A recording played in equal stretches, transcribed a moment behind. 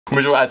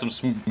Mitchell add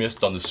some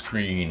mist on the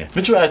screen.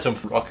 Mitchell add some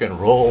rock and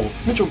roll.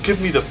 Mitchell, give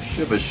me the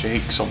shiver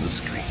shakes on the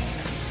screen.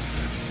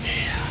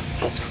 Yeah,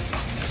 let's go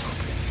pop this open.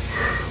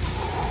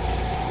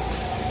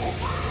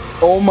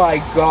 Oh my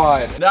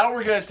god. Now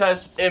we're gonna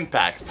test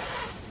impacts.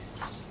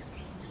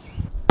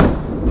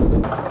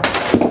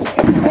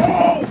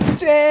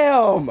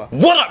 Damn!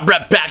 What up,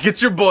 Rep Pack?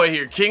 It's your boy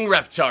here, King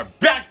Reptar,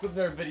 back with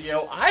another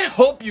video. I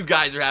hope you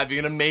guys are having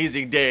an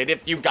amazing day, and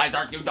if you guys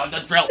aren't, you know the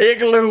drill.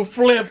 Igloo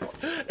flip.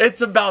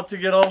 It's about to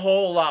get a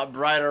whole lot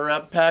brighter,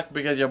 Rep Pack,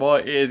 because your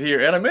boy is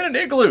here, and I'm in an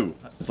igloo.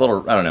 It's a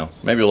little, I don't know,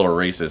 maybe a little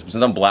racist, but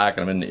since I'm black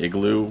and I'm in the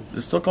igloo,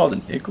 it's still called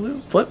an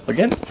igloo? Flip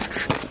again?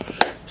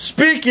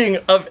 Speaking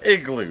of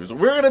igloos,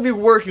 we're gonna be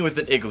working with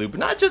an igloo, but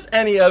not just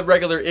any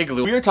regular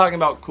igloo. We are talking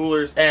about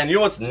coolers, and you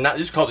know what's not?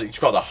 You should call it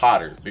a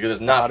hotter because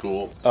it's not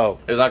cool. Oh,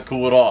 it's not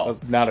cool at all.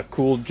 That's not a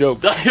cool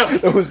joke.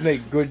 That wasn't a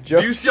good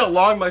joke. Do you see how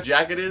long my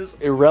jacket is?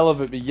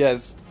 Irrelevant, but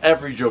yes.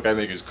 Every joke I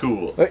make is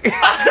cool.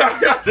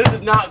 This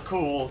is not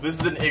cool. This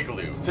is an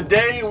igloo.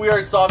 Today we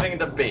are solving a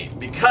debate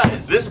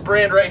because this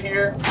brand right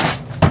here.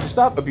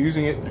 Stop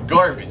abusing it.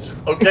 Garbage.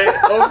 Okay,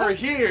 over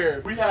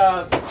here we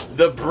have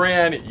the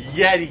brand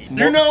Yeti.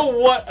 Do you know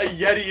what a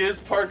Yeti is,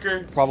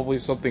 Parker? Probably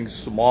something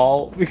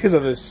small because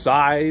of the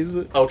size.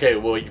 Okay,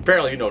 well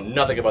apparently you know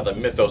nothing about the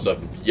mythos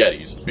of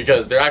Yetis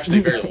because they're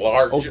actually very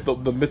large. Oh,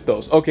 the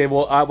mythos. Okay,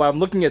 well I'm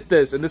looking at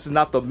this, and this is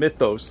not the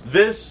mythos.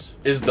 This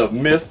is the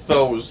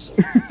mythos.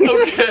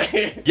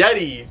 Okay.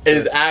 Yeti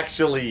is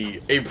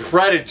actually a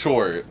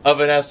predator of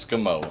an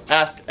Eskimo.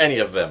 Ask any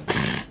of them.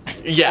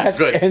 Yeah, ask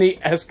good. Any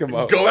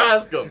Eskimo. Go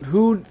ask them.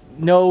 Who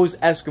knows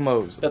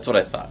Eskimos? That's what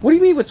I thought. What do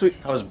you mean?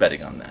 I was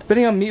betting on that.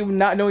 Betting on me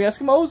not knowing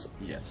Eskimos?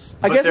 Yes.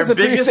 I guess their it's a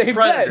biggest pretty safe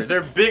predator. bet.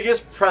 Their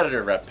biggest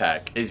predator, Rep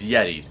Pack, is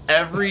Yetis.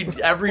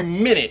 Every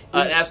minute,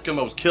 an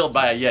Eskimo's killed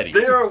by a Yeti.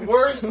 They are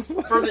worse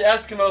for the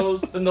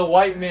Eskimos than the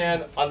white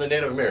man on the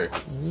Native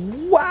Americans.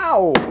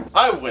 Wow.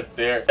 I went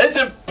there. It's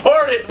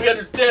important we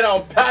understand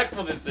how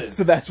impactful this is.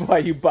 So that's why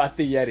you bought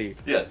the Yeti.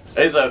 Yes,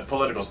 it's a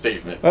political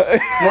statement.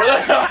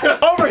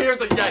 Over here's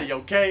the Yeti,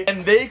 okay?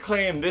 And they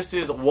claim this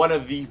is one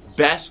of the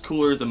best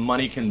coolers the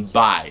money can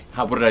buy.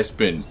 What did I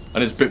spend? I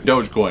didn't spit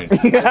Dogecoin.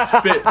 I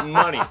spit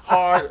money,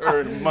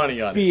 hard-earned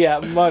money on it.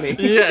 Fiat money.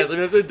 Yes, I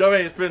mean, I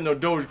ain't spending no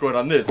Dogecoin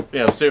on this.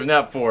 Yeah, I'm saving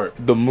that for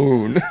the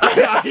moon.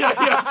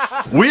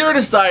 Yeah. We are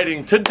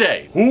deciding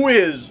today who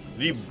is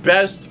the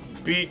best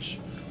beach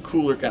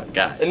cooler kind of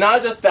guy. And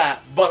not just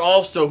that, but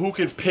also who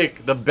can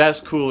pick the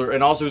best cooler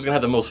and also who's gonna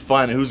have the most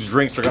fun and whose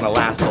drinks are gonna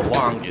last the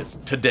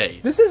longest today.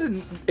 This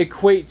doesn't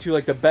equate to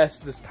like the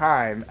best this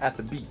time at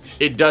the beach.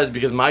 It does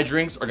because my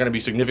drinks are gonna be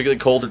significantly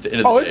colder at the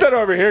end of the day. Oh, it's better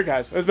over here,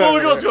 guys. It's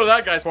better let's go to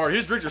that guy's part.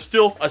 His drinks are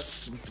still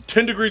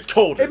 10 degrees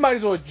colder. It might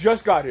as well have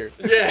just got here.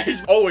 Yeah,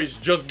 he's always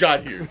just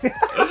got here.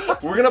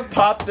 We're gonna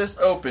pop this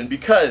open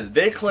because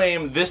they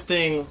claim this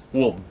thing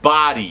will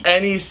body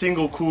any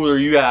single cooler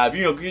you have.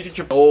 You know, you get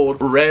your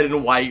old red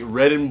and white,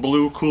 red and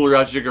blue cooler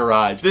out your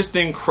garage. This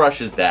thing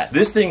crushes that.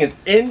 This thing is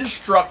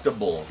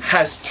indestructible,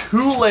 has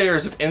 2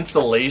 layers of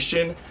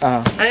insulation,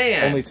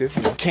 and only 2.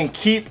 Can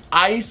keep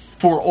ice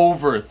for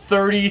over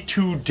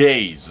 32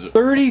 days.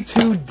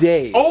 32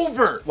 days.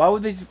 Over. Why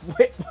would they?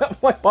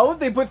 Why would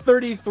they put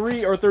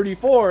 33 or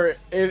 34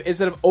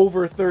 instead of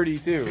over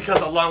 32? Because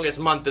the longest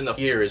month in the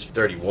year is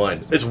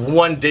 31. It's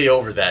 1 day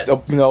over that.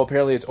 Oh, no,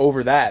 apparently it's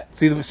over that.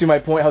 See my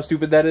point? How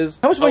stupid that is?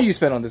 How much money you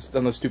spent on this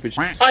stupid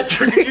shit?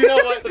 You know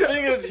what? The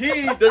thing is,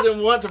 he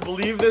doesn't want to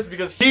believe this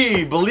because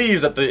he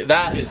believes that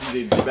that is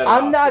the better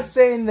option. not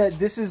saying that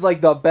this is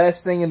like the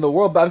best thing in the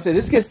world, but I'm saying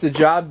this gets the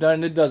job done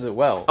and it does it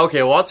well.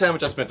 Okay, well I'll tell you how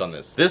much I spent on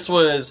this. This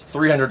was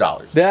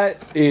 $300.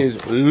 That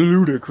is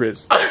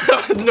ludicrous.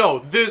 No,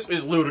 this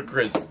is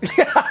ludicrous.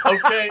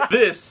 Okay,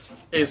 this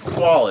is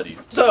quality.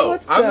 So,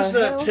 I'm just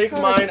gonna take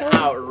mine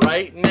out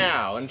right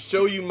now and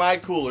show you my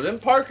cooler. Then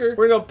Parker,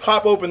 we're gonna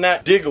pop open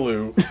that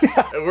Digloo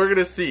and we're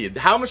gonna see.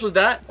 How much was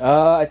that?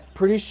 I'm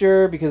pretty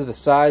sure because of the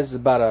size is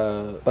about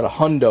a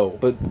hundo.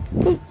 But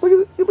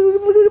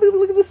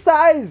look at the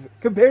size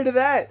compared to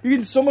that. You're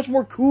getting so much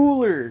more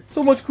cooler.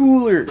 So much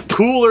cooler.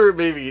 Cooler,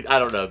 maybe, I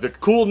don't know. The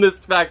coolness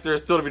factor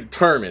is still to be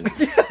determined.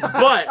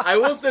 But I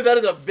will say that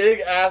is a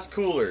big ass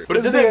cooler. But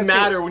it doesn't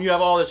matter when you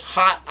have all this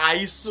hot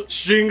ice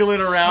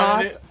shingling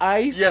around in it.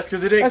 Ice? Yes,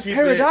 because it ain't That's keeping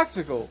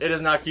paradoxical. It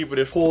does not keep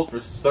it full for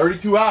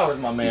 32 hours,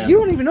 my man. You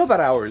don't even know about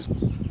hours.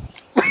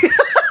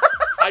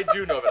 I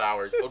do know about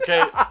hours,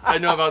 okay? I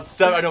know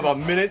about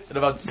minutes, and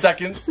about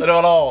seconds, I know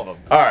about all of them.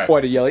 Alright. Why,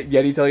 did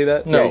Yeti tell you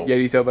that? No.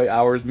 Yeti tell about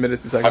hours,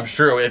 minutes, and seconds? I'm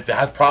sure if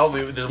that's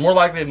probably, there's more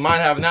likely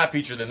mine having that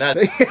feature than that,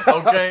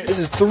 okay? This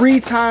is 3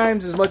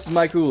 times as much as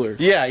my cooler.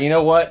 Yeah, you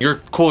know what? Your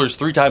cooler's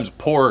 3 times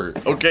poorer,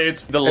 okay?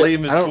 It's the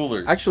lamest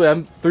cooler. Actually,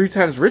 I'm 3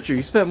 times richer.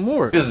 You spent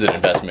more. This is an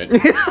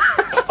investment.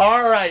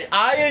 Alright,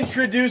 I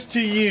introduce to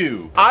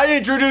you the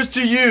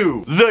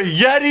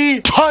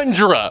Yeti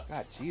Tundra.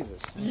 God,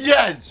 Jesus.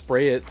 Yes!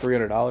 Spray it,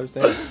 $300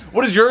 then.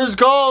 What is yours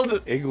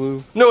called?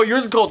 Igloo. No,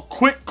 yours is called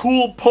Quick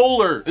Cool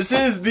Polar. This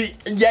is the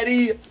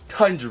Yeti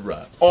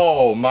Tundra.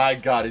 Oh my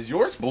God, is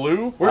yours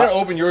blue? We're gonna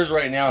open yours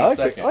right now in a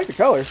second. I like the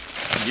color.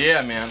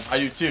 Yeah, man, I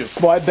do too.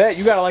 Well, I bet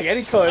you gotta like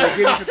any color they give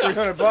you for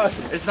 300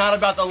 bucks. It's not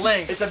about the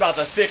length, it's about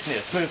the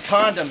thickness. Because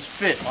condoms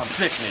fit on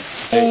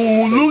thickness.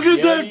 Oh, look at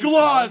Yeti that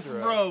gloss,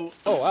 Tundra. bro.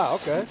 Oh, wow,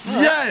 okay.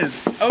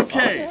 Yes,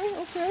 okay.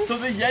 Okay. So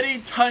the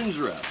Yeti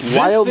Tundra.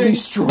 Wildly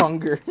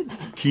stronger.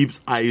 Keeps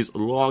eyes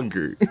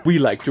longer. We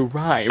like to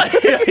rhyme.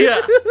 Yeah.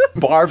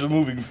 Barbs are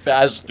moving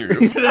faster.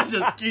 They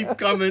just keep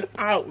coming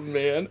out,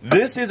 man.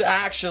 This is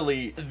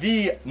actually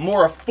the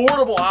more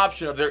affordable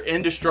option of their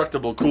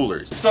indestructible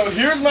coolers. So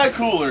here's my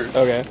cooler.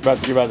 Okay, you're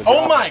about to Oh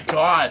drop my it.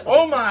 God.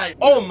 Oh my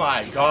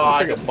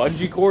God. Like a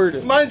bungee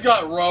cord. Mine's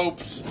got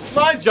ropes.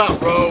 Mine's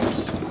got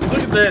ropes. Look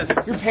at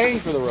this. You're paying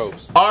for the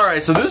ropes.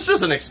 Alright, so this is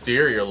just an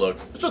exterior look.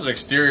 It's just an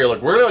exterior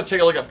look. We're gonna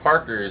take a look at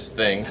Parker's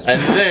thing,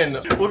 and then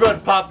we'll go ahead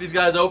and pop these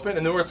guys open,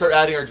 and then we're gonna start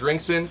adding our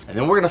drinks in, and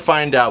then we're gonna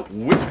find out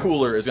which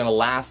cooler is gonna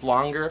last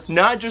longer,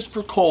 not just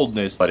for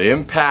coldness, but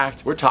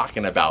impact. We're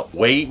talking about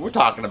weight. We're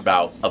talking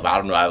about, I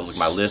don't know, I was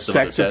looking at my list of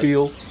what it Sex says.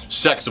 appeal.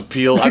 Sex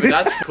appeal. I mean,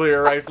 that's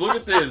clear, right? Look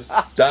at this. This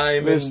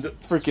Diamond.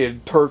 freaking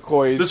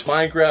turquoise. This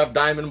Minecraft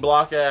diamond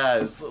block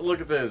ass.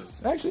 Look at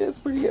this. Actually, that's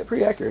pretty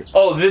accurate.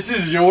 Oh, this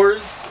is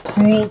yours?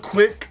 Cool,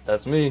 quick.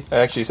 That's me. It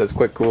actually says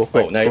quick, cool.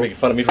 Quick. Oh, now you're making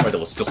fun of me for my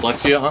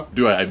dyslexia, huh?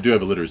 I do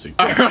have illiteracy.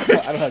 I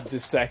don't have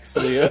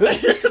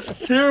dyslexia.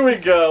 Here we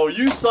go.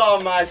 You saw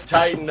my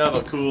titan of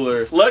a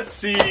cooler. Let's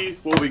see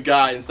what we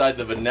got inside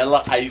the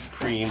vanilla ice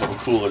cream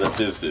cooler that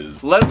this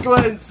is. Let's go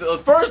ahead and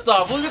first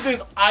off, look at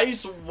this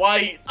ice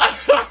white.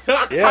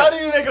 Yeah. How do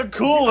you make a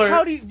cooler?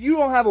 How do you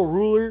don't have a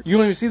ruler? You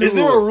don't even see the Is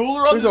there a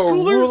ruler on There's this a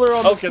cooler? ruler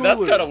on this Okay, that's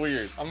cooler. kind of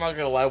weird. I'm not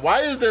gonna lie.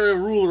 Why is there a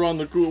ruler on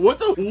the cooler?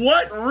 What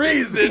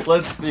reason?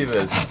 Let's see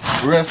this.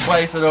 We're gonna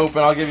slice it open.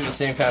 I'll give you the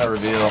same kind of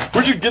reveal.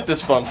 Where'd you get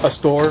this from? A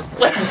store.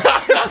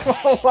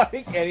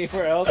 Like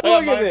anywhere else. I got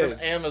Look at mine this.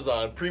 from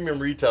Amazon, premium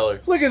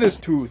retailer. Look at this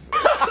tooth.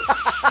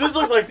 This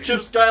looks like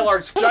Chip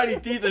Skylark's shiny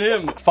teeth in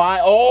him.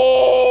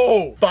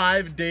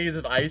 5 days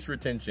of ice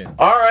retention.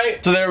 All right,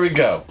 so there we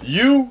go.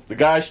 You, the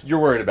guy you're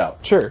worried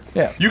about. Sure.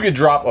 Yeah. You could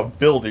drop a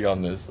building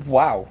on this.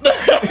 Wow.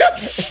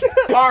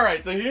 All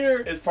right, so here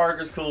is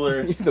Parker's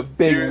cooler. The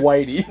big Here-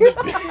 whitey.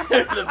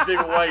 The big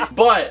white.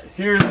 But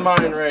here's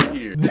mine right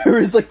here. There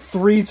is like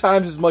 3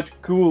 times as much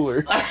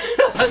cooler.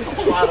 That's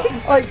a lot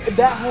of. Like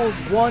that holds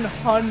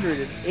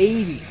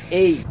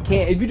 188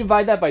 can. If you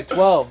divide that by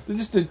 12,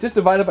 just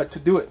divide it by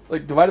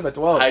divide it by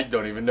 12. I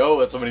don't even know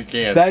that's so many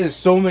cans. That is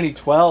so many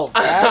 12.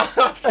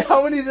 Like,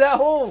 how many does that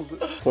hold?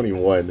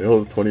 21. It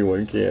holds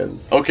 21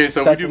 cans. Okay,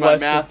 so That's we do my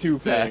less than math 2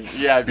 thing. packs.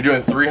 Yeah, if you're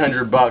doing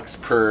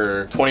 $300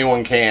 per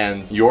 21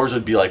 cans, yours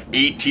would be like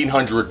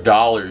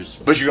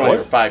 $1,800, but you're only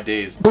What? for 5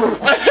 days.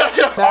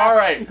 All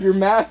right. Your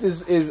math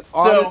is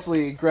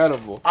honestly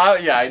incredible.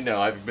 Yeah, I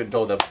know. I've been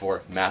told that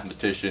before.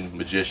 Mathematician,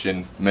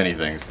 magician, many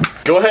things.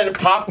 Go ahead and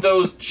pop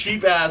those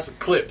cheap ass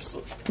clips.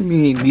 I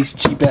mean, these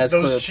cheap ass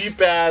Those clips.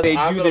 cheap ass. They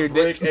I'm do gonna their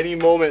break any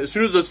moment. As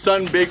soon as the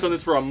sun bakes on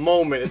this for a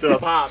moment, it's gonna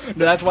pop.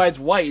 No, that's why it's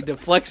white. It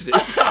deflects it.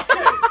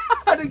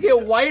 How did it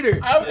get whiter?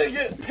 How did it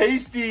get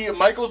pasty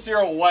Michael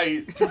Cera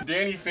white to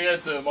Danny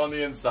Phantom on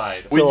the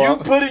inside? When So, you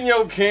put in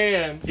your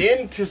can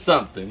into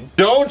something,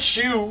 don't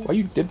you Why are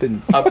you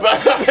dipping?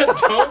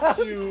 don't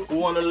you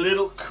want a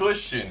little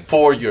cushion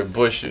for your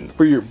bushing?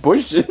 For your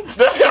bushes?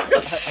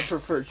 I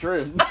prefer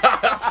trim.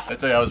 I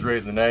tell you, I was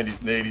raised in the 90s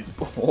and 80s.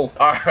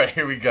 Alright,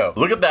 here we go.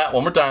 Look at that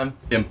one more time.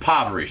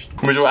 Impoverished.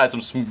 Mitchell, add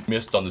some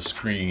mist on the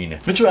screen.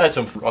 Mitchell, add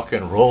some rock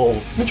and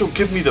roll. Mitchell,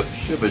 give me the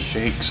shiver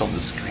shakes on the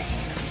screen.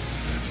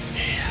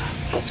 Yeah,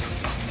 let's go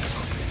pop this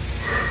open.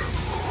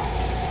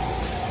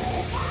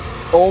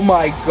 Oh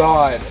my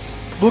god.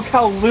 Look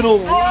how little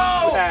room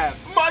you have.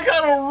 I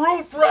got a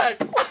roof rack.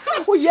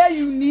 Well, yeah,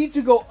 you need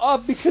to go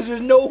up because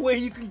there's no way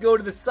you can go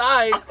to the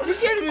side. You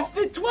can't even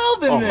fit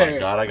 12 in there. Oh my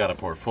god, I got a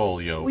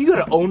portfolio. Well, you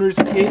got an owner's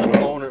kit.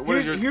 Owner, what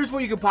is yours? Here's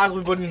what you could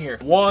possibly put in here.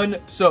 1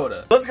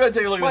 soda. Let's go ahead and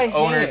take a look at this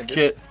owner's hand.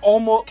 kit.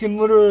 Almost can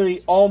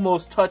literally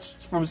almost touch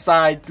from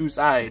side to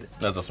side.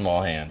 That's a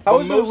small hand. How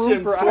But is there most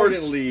room for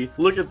importantly,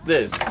 look at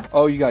this.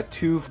 Oh, you got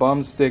 2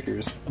 bum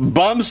stickers.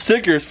 Bum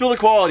stickers. Feel the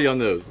quality on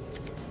those.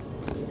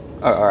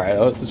 All right,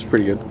 oh, this is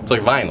pretty good. It's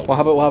like vinyl. Well,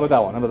 how about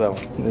that one? How about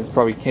that one? You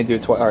probably can't do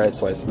it twice. All right, it's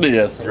twice.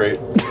 Yes, great.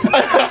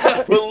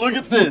 But look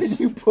at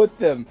this. You put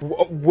them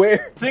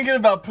where? Thinking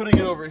about putting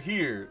it over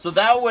here. So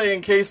that way,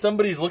 in case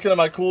somebody's looking at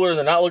my cooler and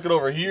they're not looking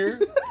over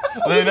here,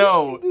 they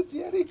know This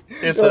Yeti?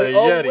 it's They're a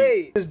like, Yeti. Oh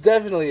wait, it's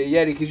definitely a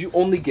Yeti because you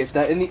only get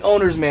that in the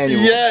owner's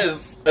manual.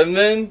 Yes. And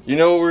then, you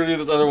know what we're going to do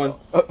with this other one?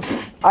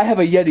 I have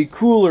a Yeti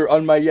cooler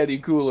on my Yeti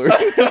cooler.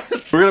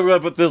 We're going to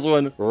put this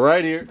one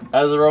right here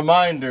as a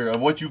reminder of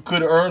what you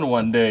could earn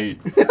one day.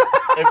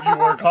 If you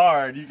work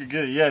hard, you can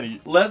get a Yeti.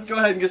 Let's go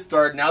ahead and get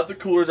started. Now that the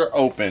coolers are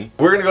open,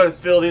 we're gonna go ahead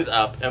and fill these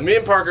up. And me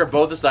and Parker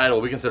both decided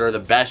what we consider the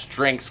best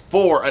drinks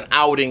for an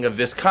outing of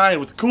this kind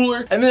with the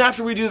cooler. And then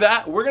after we do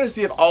that, we're gonna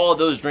see if all of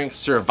those drinks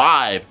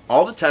survive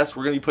all the tests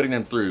we're gonna be putting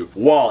them through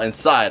while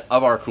inside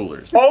of our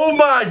coolers. Oh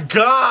my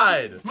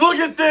God! Look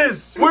at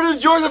this! Where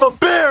does yours have a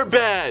bear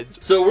badge?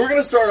 So we're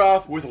gonna start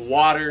off with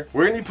water.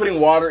 We're gonna be putting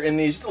water in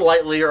these, just a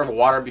light layer of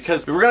water,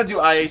 because we're gonna do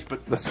ice,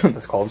 but That's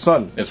called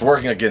sun. it's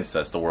working against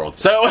us, the world.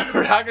 So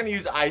we're not gonna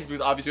use ice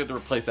because obviously we have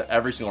to replace that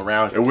every single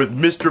round. And with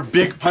Mr.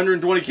 Big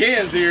 120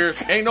 cans here,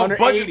 ain't no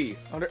budget.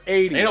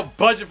 180. Ain't no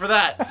budget for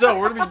that. So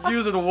we're gonna be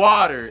using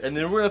water, and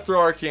then we're gonna throw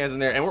our cans in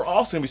there, and we're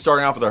also gonna be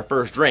starting off with our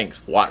first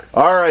drinks, water.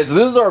 All right, so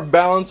this is our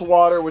balanced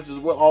water, which is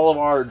what all of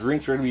our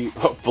drinks are gonna be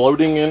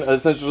floating in,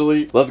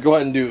 essentially. Let's go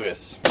ahead and do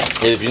this.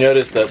 And if you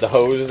notice that the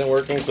hose isn't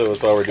working, so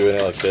that's why we're doing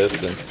it like this.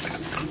 And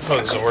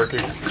hose isn't working.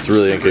 it's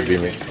really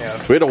inconvenient. Yeah.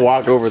 We had to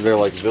walk over there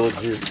like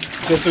villagers.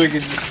 Just so we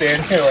could just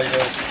stand here like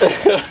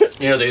this.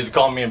 You know, they used to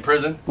call me in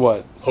prison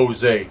What?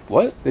 Jose.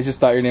 What? They just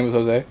thought your name was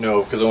Jose?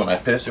 No, because when I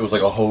pissed, it was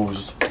like a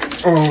hose.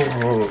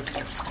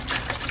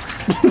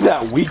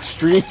 That weak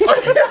streak.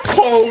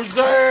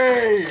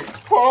 Jose!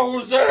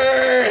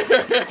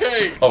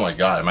 Jose! Oh my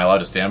God, am I allowed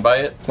to stand by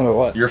it? Tell me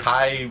what? Your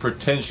high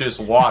pretentious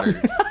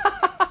water.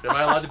 Am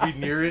I allowed to be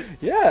near it?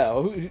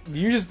 Yeah,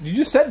 you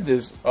just said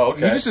this. Oh,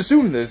 okay. You just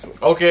assumed this.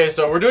 Okay,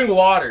 so we're doing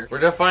water. We're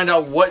gonna find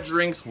out what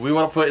drinks we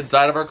want to put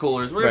inside of our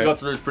coolers. We're gonna Right. go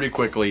through this pretty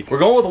quickly. We're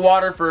going with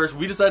water first.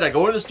 We decided to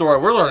go into the store.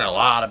 I'm learning a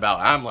lot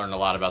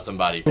about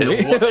somebody.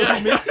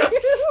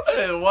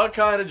 And what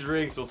kind of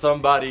drinks will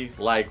somebody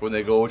like when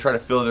they go try to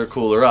fill their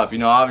cooler up? You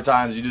know,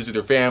 oftentimes you do this with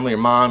your family, your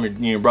mom,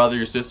 your brother,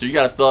 your sister. You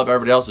gotta fill up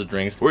everybody else's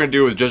drinks. We're gonna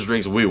do it with just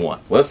drinks we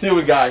want. Let's see what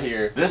we got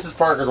here. This is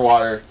Parker's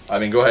water. I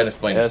mean, go ahead and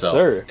explain Yes, yourself.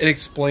 sir. It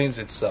explains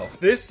itself.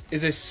 This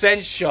is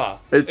essential.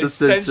 It's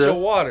essential.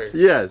 water.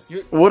 Yes.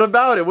 What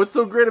about it? What's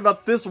so great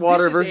about this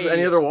water This is versus a-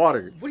 any other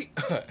water? What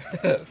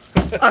do you,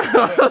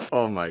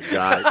 Oh my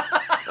God.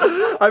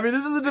 I mean,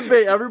 this is a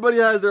debate. Everybody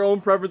has their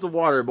own preference of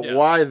water, but Yeah.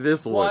 why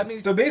this one? Well, I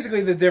mean, so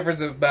basically the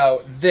difference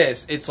about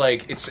this, it's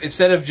like, it's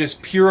instead of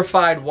just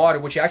purified water,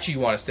 which actually you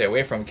want to stay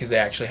away from because they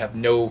actually have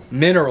no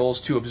minerals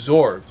to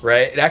absorb,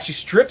 right? It actually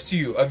strips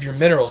you of your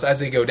minerals as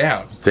they go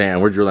down. Damn,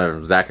 where'd you learn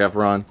from? Zac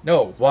Efron?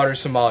 No, water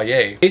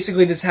sommelier.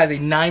 Basically, this has a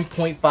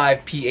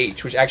 9.5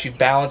 pH, which actually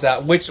balance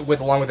out,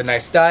 along with a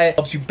nice diet,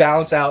 helps you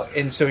balance out,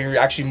 and so you're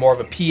actually more of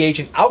a pH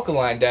and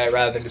alkaline diet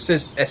rather than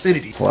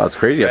acidity. Well, it's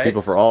crazy. Right?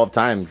 People for all of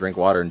time drink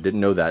water and didn't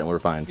know that, and we're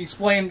fine.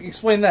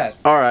 Explain that.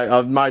 All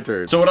right, my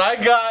turn. So what I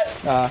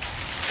got...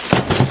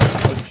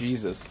 Oh,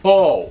 Jesus.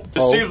 Oh, it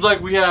Oh. seems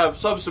like we have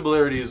some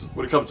similarities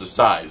when it comes to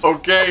size.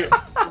 Okay,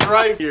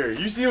 right here.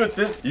 You see what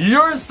this?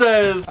 Yours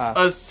says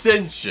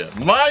Essentia.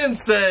 Mine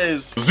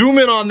says. Zoom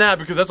in on that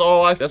because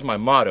that's my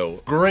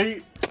motto.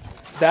 Great.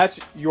 That's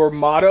your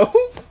motto?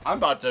 I'm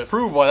about to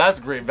prove why that's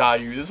great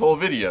value this whole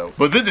video.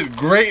 But this is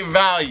great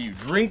value.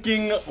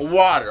 Drinking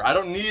water. I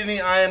don't need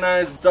any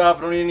ionized stuff.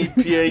 I don't need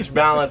any pH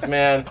balance,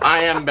 man.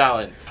 I am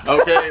balanced.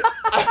 Okay?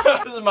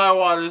 This is my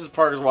water. This is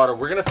Parker's water.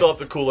 We're gonna fill up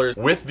the coolers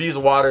with these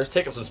waters.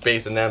 Take up some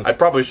space in them. I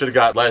probably should have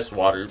got less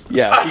water.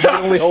 Yeah, you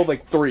can only hold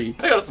like 3.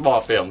 I got a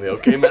small family,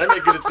 okay, man? I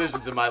make good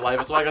decisions in my life.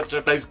 That's why I got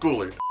such a nice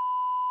cooler.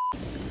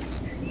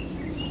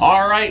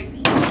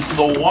 Alright.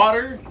 The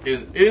water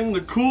is in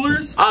the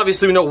coolers.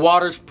 Obviously, we know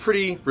water's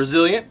pretty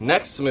resilient.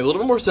 Next, something a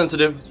little bit more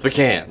sensitive, the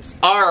cans.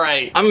 All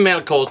right, I'm a man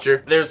of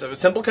culture. There's a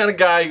simple kind of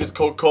guy who's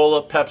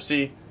Coca-Cola,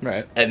 Pepsi,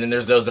 Right. and then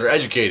there's those that are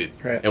educated.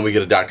 Right. And we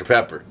get a Dr.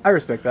 Pepper. I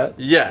respect that.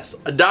 Yes,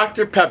 a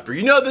Dr. Pepper.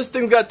 You know this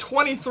thing's got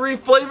 23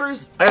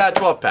 flavors? I got a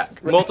 12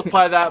 pack.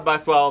 Multiply that by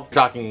 12,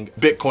 talking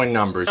Bitcoin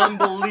numbers.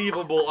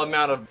 Unbelievable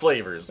amount of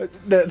flavors.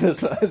 That's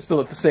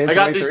still at the same I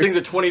got 23. these things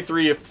at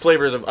 23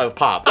 flavors of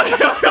pop.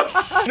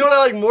 You know what I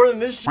like more than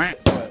this shit?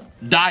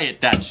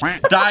 Diet that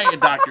shit. Diet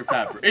Dr.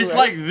 Pepper. It's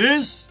like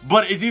this,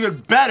 but it's even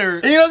better.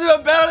 And you know what's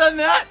even better than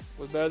that?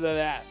 What's better than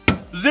that?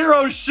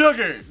 Zero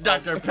sugar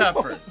Dr.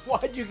 Pepper.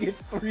 Why'd you get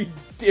 3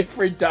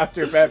 different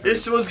Dr. Peppers?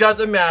 This one's got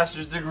the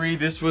master's degree,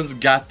 this one's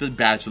got the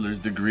bachelor's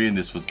degree, and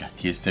this one's got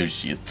the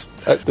associate's.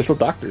 They're still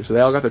doctors, so they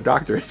all got their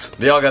doctorates.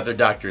 They all got their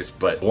doctors,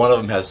 but one of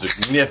them has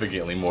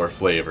significantly more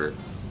flavor.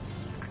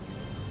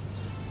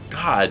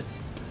 God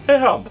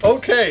damn.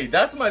 Okay,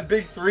 that's my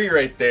big 3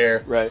 right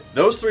there. Right.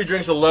 Those 3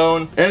 drinks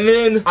alone. And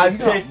then I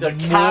picked the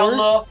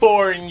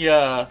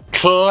California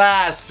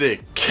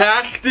Classic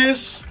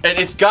Cactus. And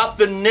it's got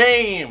the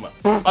name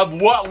of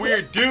what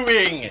we're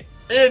doing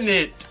in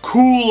it.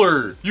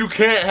 Cooler. You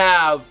can't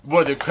have,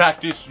 what, the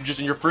cactus just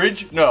in your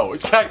fridge? No,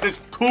 it's cactus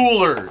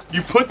cooler.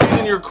 You put these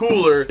in your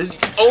cooler. It's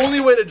the only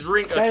way to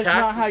drink a That is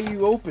cactus. not how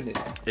you open it.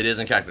 It is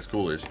in cactus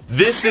coolers.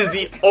 This is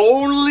the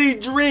only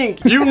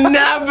drink. You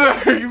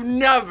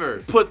never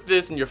put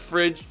this in your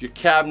fridge, your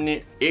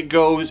cabinet. It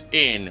goes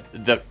in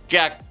the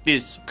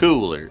cactus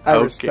cooler. I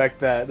respect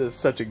that. That's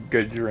such a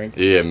good drink.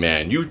 Yeah,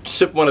 man. You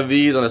sip one of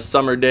these on a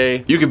summer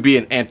day, you could be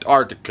in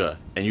Antarctica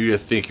and you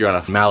just think you're on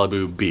a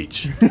Malibu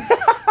beach.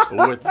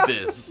 with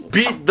this.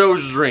 Beat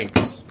those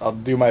drinks. I'll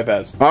do my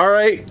best. All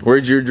right,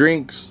 where's your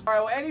drinks? All right,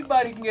 well,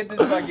 anybody can get this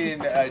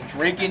fucking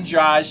drinking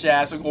Josh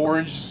ass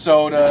orange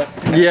soda.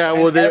 Yeah,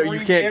 well, every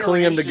you can't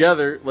clean them iteration-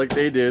 together like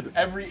they did.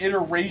 Every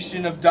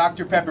iteration of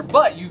Dr. Pepper,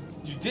 but you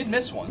did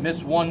miss one.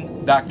 Missed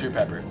one Dr.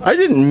 Pepper. I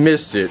didn't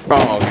miss it.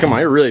 Oh, come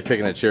on, you're really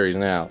picking at cherries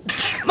now.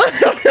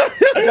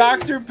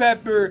 Dr.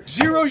 Pepper,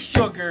 zero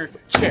sugar,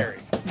 cherry.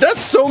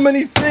 That's so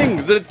many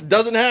things that it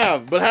doesn't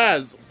have, but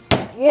has.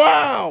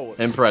 Wow!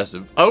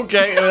 Impressive.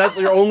 Okay, and that's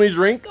your only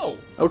drink? No.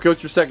 Okay,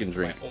 what's your second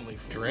drink? My only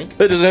drink.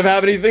 It doesn't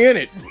have anything in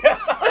it.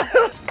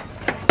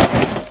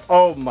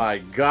 Oh my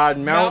God,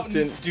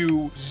 Mountain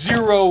Dew,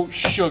 zero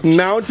sugar.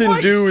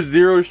 Mountain Dew,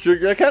 zero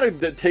sugar. That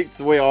kind of takes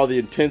away all the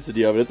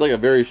intensity of it. It's like a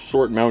very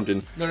short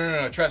mountain.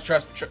 No. Trust.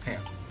 Hang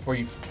on.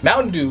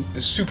 Mountain Dew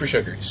is super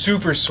sugary,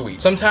 super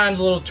sweet. Sometimes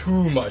a little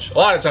too much. A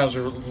lot of times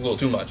a little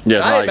too much. Yeah,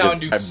 Diet Mountain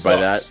Dew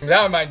sucks.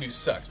 Mountain Dew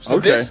sucks. So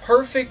Okay. this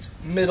perfect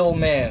middle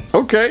man.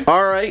 Okay.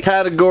 All right.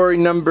 Category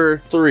number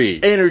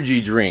 3,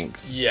 energy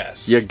drinks.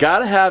 Yes. You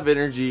gotta have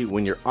energy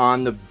when you're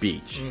on the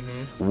beach.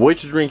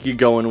 Which drink you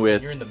going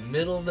with? You're in the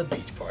middle of the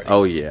beach party.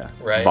 Oh yeah.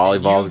 Right.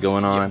 Volleyball's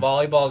going on. Yeah,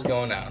 volleyball's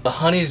going on. The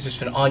honey's just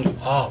been on you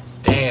all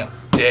damn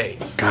day.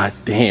 God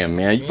damn,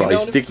 man. You're probably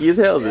know, sticky as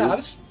hell, dude. Yeah,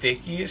 I'm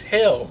sticky as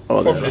hell.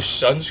 Oh, From no. the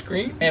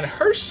sunscreen and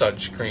her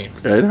sunscreen.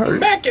 It hurt.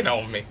 Macking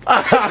on me.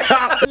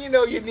 You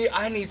know,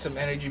 I need some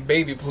energy,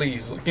 baby,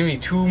 please. Give me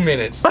 2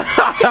 minutes.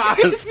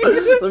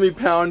 Let me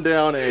pound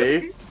down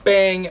a...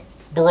 Bang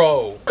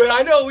bro. But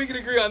I know we can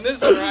agree on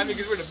this one, right?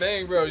 Because we're the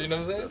bang bros, you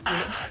know what I'm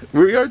saying?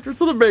 We are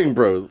still the Bang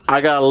Bros.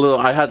 I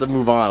had to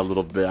move on a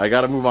little bit. I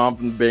gotta move on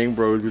from the Bang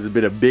Bros because there's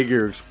been a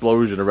bigger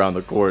explosion around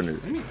the corner.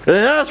 And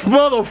that's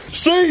mother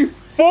C4!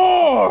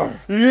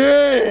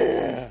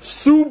 Yeah!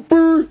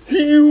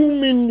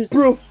 Superhuman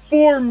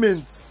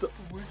performance.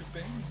 We're the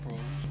bang bros.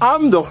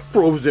 I'm the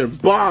frozen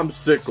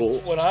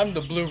bombsicle. When I'm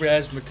the blue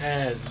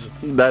razzmatazz.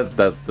 That's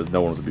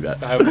no one wants to be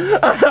that. I-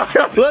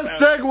 Let's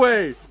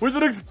segue with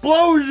an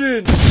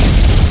explosion.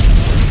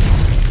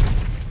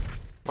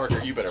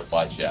 Parker, you better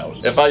watch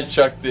out. If I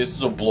chuck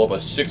this will blow up a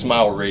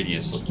 6-mile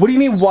radius. What do you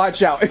mean,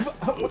 watch out?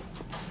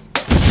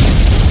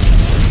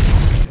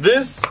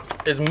 This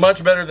is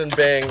much better than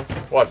Bang.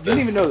 Watch this.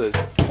 You didn't even know this.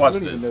 Watch I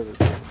didn't even this. know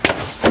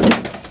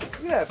this.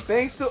 Yeah,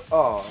 Bang's still.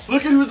 Oh.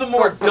 Look at who's the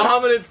more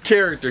dominant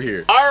character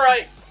here.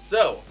 Alright,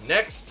 so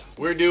next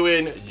we're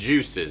doing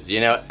juices. You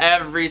know,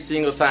 every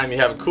single time you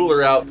have a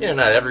cooler out, you know,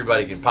 not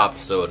everybody can pop a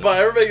soda, but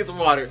everybody gets some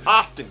water.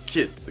 Often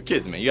kids, the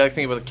kids, man. You gotta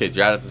think about the kids.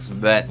 You're out at this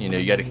event, you know,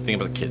 you gotta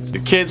think about the kids. The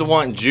kids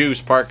want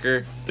juice,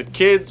 Parker. The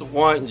kids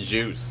want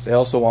juice. They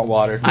also want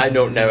water. I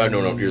don't know,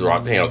 you're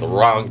hanging out with the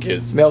wrong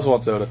kids. They also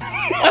want soda.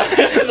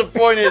 The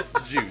point is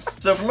juice.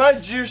 So for my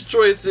juice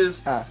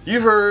choices, you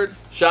heard,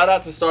 shout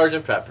out to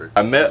Sergeant Pepper.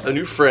 I met a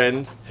new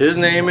friend. His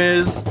name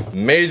is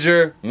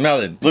Major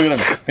Melon. Look at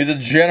him. He's a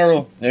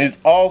general, and he's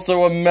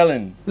also a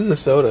melon. This is a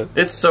soda.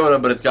 It's soda,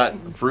 but it's got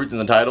fruit in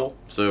the title,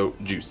 so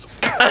juice.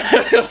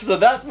 So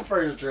that's my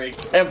first drink.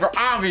 And for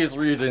obvious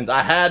reasons,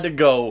 I had to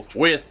go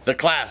with the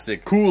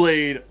classic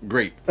Kool-Aid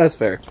grape. That's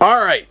fair. All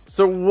right,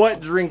 so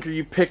what drink are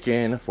you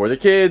picking for the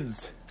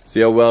kids?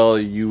 See how well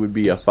you would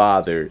be a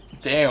father.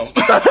 Damn.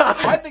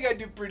 I think I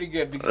do pretty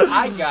good because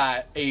I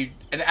got an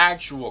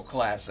actual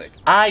classic.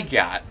 I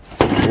got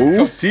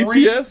Ooh,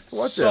 Capri CPS?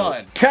 What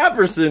Sun. the?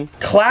 Caperson.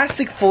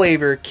 classic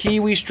flavor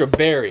kiwi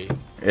strawberry.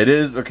 It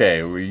is, okay,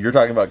 you're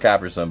talking about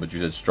Capri Sun, but you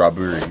said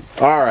strawberry.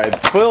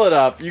 Alright, fill it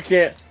up. You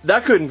can't,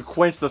 that couldn't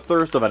quench the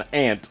thirst of an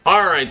ant.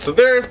 Alright, so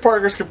there's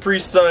Parker's Capri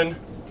Sun.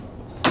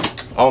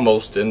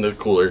 Almost in the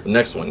cooler.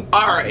 Next one.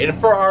 Alright, and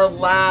for our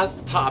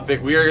last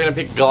topic, we are going to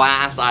pick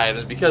glass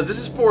items because this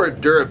is for a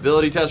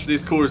durability test for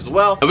these coolers as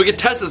well. And we can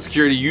test the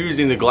security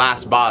using the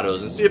glass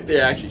bottles and see if they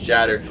actually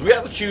shatter. We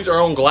have to choose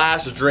our own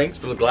glass drinks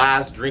from the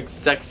glass drinks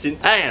section.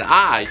 And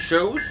I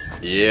chose,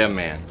 yeah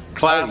man,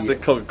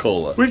 classic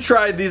Coca-Cola. We've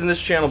tried these in this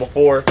channel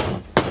before.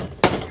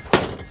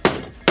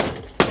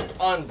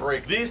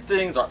 Unbreak. These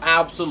things are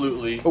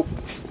absolutely...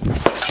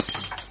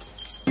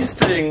 These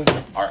things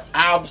are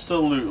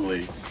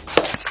absolutely...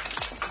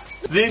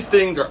 These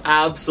things are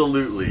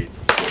absolutely...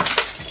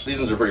 These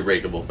ones are pretty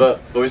breakable,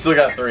 but we still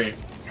got 3.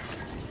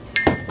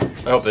 I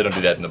hope they don't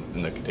do that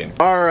in the container.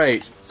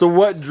 Alright, so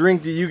what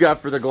drink do you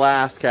got for the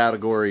glass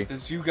category?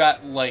 Since you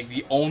got like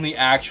the only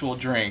actual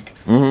drink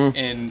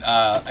in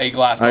a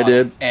glass bottle. I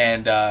did.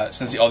 And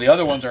since all the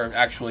other ones are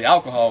actually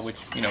alcohol, which,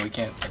 you know, we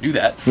can't do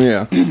that.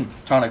 Yeah.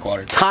 Tonic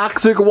water.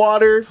 Toxic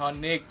water?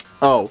 Tonic.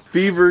 Oh,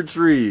 fever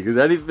tree. Because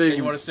anything...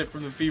 You want to sip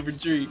from the fever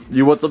tree.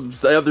 You want some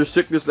other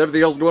sickness and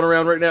everything else going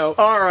around right now?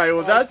 Alright,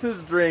 well that's his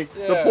drink.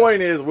 Yeah. The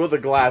point is, will the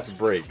glass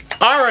break?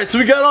 Alright, so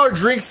we got our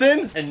drinks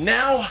in, and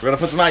now we're gonna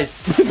put some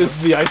ice. This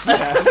is the ice we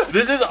have.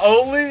 This is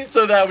only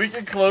so that we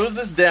can close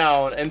this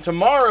down, and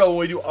tomorrow when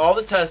we do all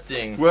the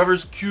testing,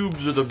 whoever's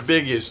cubes are the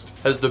biggest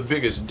has the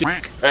biggest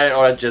dick. And,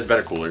 oh, that's just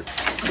better cooler.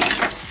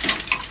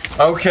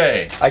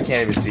 Okay. I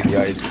can't even see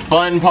the ice.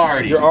 Fun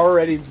party. You're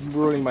already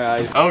ruining my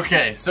eyes.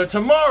 Okay, so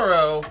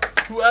tomorrow,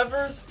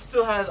 whoever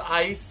still has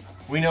ice,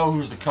 we know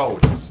who's the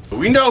coldest.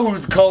 We know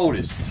who's the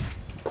coldest.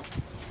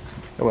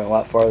 I went a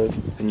lot farther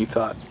than you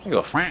thought. I go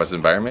f this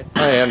environment.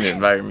 I am the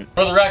environment.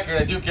 For the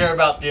record, I do care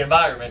about the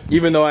environment.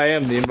 Even though I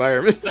am the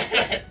environment.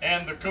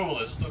 And the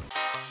coolest.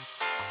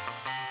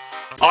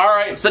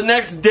 Alright, so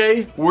next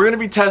day, we're gonna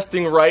be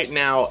testing right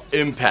now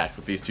impact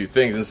with these two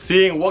things and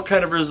seeing what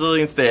kind of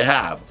resilience they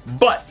have.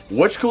 But,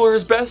 which cooler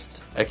is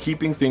best at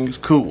keeping things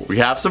cool? We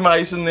have some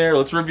ice in there,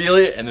 let's reveal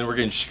it, and then we're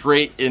getting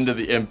straight into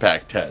the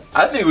impact test.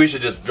 I think we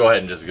should just go ahead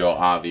and just go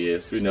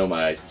obvious. We know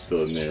my ice is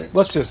still in there.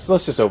 Let's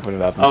just open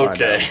it up. And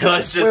Okay,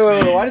 let's just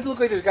wait, see. why does it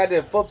look like there's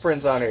goddamn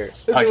footprints on here?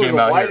 This I thing came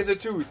looks out white here. as a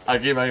tooth. I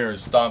came out here and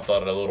stomped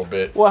on it a little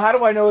bit. Well, how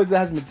do I know it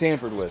hasn't been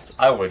tampered with?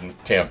 I wouldn't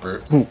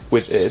tamper.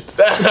 With it.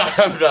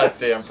 I'm not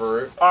tamperer.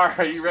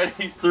 Alright, you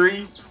ready?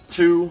 3,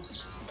 2,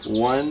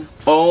 1.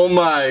 Oh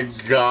my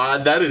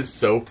god, that is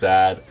so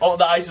sad. Oh,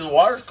 the ice and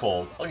water's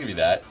cold. I'll give you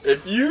that.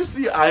 If you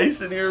see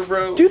ice in here,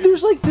 bro. Dude,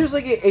 there's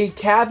like a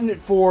cabinet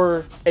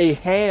for a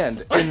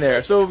hand in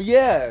there. So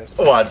yeah.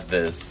 Watch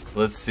this.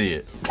 Let's see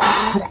it.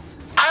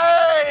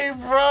 Hey,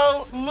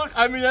 bro. Look,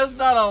 I mean, that's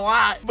not a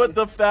lot. But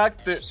the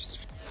fact that...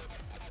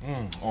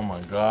 oh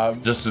my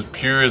god. Just as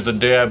pure as the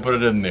day I put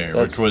it in there,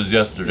 which was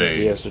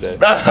yesterday.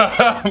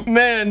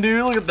 Man,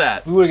 dude, look at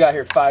that. We would have got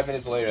here 5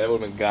 minutes later. That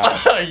would have been gone.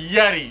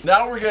 Yeti.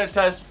 Now we're gonna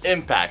test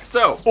impact.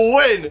 So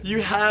when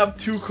you have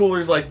two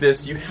coolers like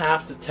this, you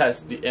have to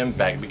test the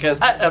impact because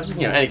at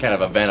you know, any kind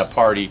of event, a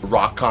party,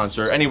 rock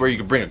concert, anywhere you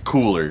can bring a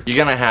cooler, you're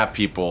gonna have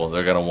people that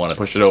are gonna want to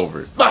push it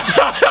over.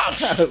 What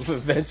kind of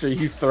events are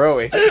you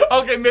throwing?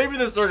 Okay, maybe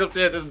the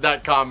circumstance isn't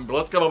that common, but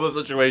let's come up with a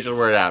situation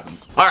where it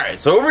happens. All right,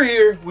 so over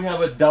here we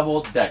have a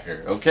double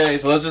decker. Okay,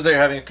 so let's just say you're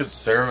having a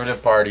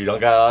conservative party. You don't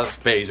got a lot of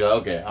space.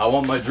 Okay, I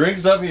want my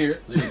drinks up here.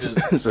 So, you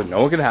just, So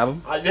no one can have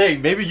them. hey,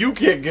 maybe you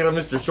can't get them,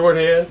 Mr.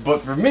 Shorthand,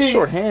 but for me,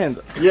 Short hands.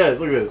 yes,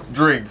 look at this.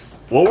 Drinks.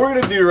 What we're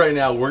gonna do right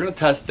now, we're gonna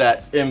test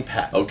that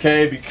impact,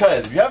 okay?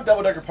 Because if you have a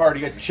double decker party,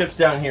 you got your chips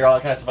down here, all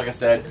that kind of stuff, like I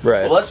said.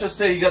 Right. Well, let's just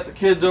say you got the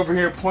kids over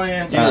here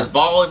playing. There's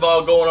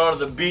volleyball going on at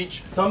the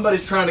beach.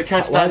 Somebody's trying to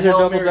catch Why that is there a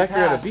Hail double Mary decker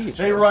at a pass. beach?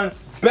 They run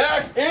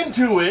back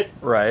into it.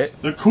 Right.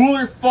 The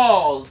cooler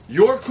falls.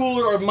 Your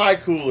cooler or my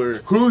cooler.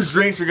 Whose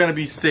drinks are gonna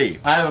be safe?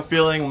 I have a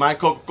feeling my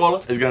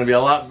Coca-Cola is gonna be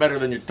a lot better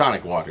than your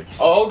tonic water.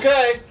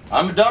 Okay,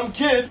 I'm a dumb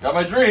kid. Got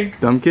my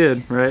drink. Dumb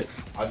kid, right?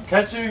 I'm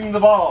catching the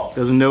ball.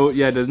 Doesn't know what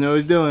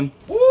he's doing.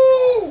 Woo!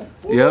 Woo!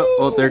 Yep,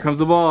 well, there comes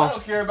the I ball.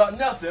 don't care about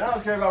nothing. I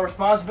don't care about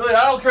responsibility.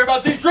 I don't care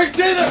about these drinks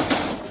either.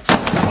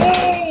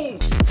 Oh!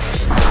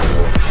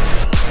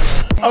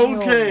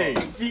 Okay,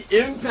 the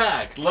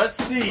impact. Let's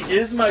see,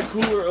 is my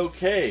cooler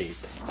okay?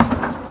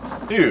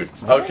 Dude,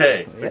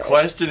 okay. The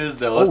question is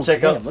though, let's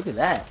check out. Look at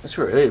that. That's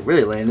where it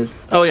really landed.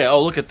 Oh yeah,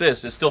 oh look at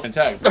this. It's still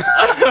intact.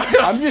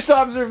 I'm just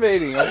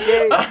observing,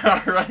 okay?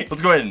 Alright,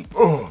 let's go ahead and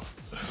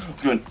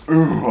let's go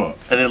ahead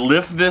and then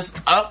lift this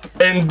up.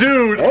 And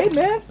dude, Hey,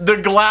 man. the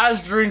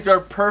glass drinks are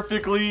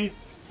perfectly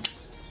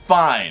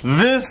fine.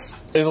 This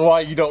is why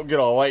you don't get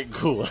a white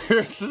cooler.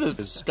 This is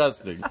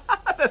disgusting.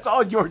 That's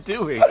all you're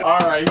doing.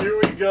 Alright, here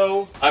we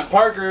go. I'm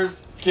Parker's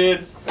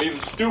kid. I'm even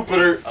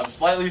stupider. I'm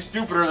slightly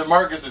stupider than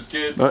Marcus's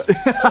kid.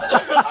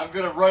 I'm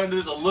gonna run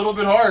this a little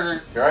bit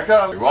harder. Here I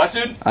come. You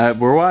watching?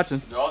 We're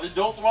watching. All the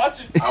adults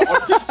watching. I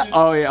want attention.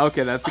 Oh, yeah,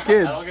 okay, that's the I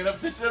kids. don't get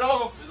enough attention at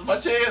home. This is my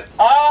chance.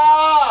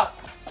 Ah!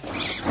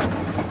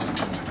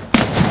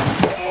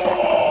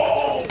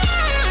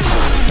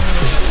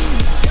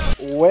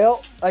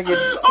 Well, I can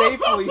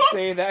safely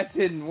say that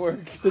didn't work.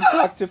 The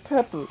Dr.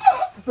 Pepper.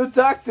 The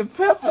Dr.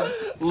 Pepper.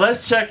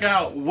 Let's check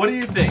out. What do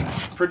you think?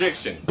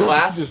 Prediction.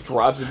 Class. Just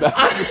drops it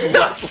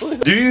back.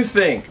 Do you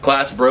think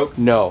class broke?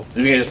 No.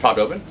 You think it just popped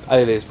open? I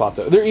think they just popped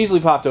open. They're easily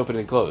popped open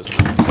and closed.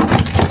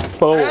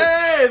 Boom.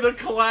 Hey, the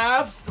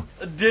collapse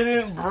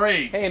didn't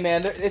break. Hey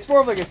man, it's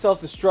more of like a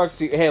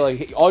self-destruct. Hey,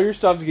 like all your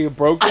stuff's getting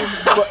broken,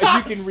 but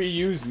you can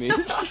reuse me.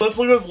 Let's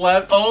look what's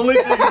left. Only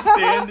thing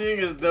standing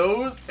is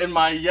those and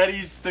my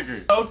Yeti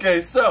sticker.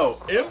 Okay,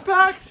 so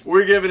impact.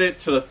 We're giving it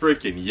to the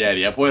freaking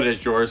Yeti. I pointed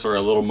at yours for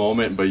a little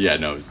moment, but yeah,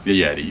 no, it's the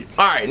Yeti.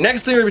 All right,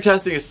 next thing we're gonna be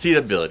testing is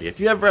seatability.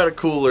 If you ever had a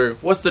cooler,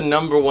 what's the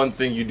 #1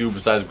 thing you do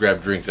besides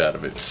grab drinks out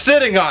of it?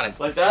 Sitting on it.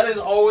 Like that is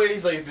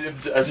always like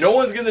if no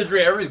one's getting the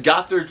drink, everybody's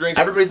got their drink.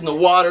 Everybody's in the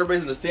water,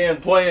 everybody's in the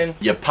sand playing.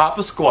 You pop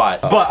a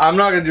squat, but I'm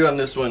not gonna do it on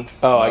this one.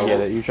 Oh, I get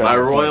it. You're trying My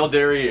to royal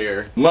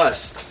derriere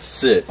must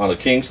sit on a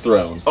king's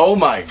throne. Oh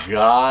my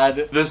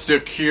god, the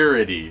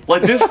security.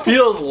 Like this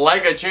feels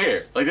like a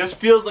chair. Like this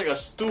feels like a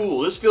stool.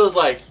 This feels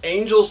like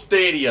Angel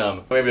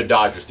Stadium. Maybe a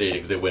Dodger Stadium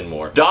because they win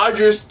more.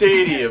 Dodger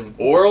Stadium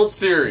World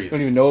Series. I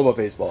don't even know about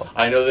baseball.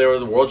 I know they were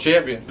the world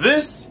champions.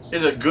 This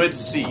is a good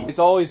seat. It's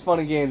always fun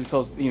and games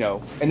until, you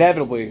know,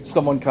 inevitably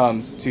someone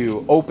comes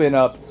to open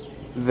up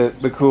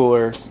the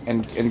cooler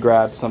and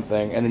grab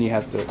something, and then you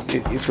have to,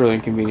 it's really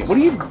inconvenient. What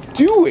are you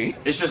doing?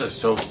 It's just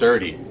so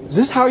sturdy. Is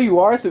this how you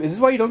are? Is this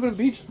why you don't go to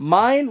the beach?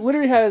 Mine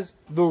literally has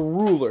the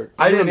ruler.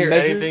 I didn't hear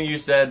anything you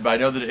said, but I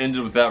know that it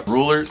ended with that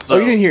ruler. So oh,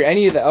 you didn't hear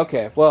any of that?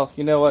 Okay, well,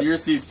 you know what?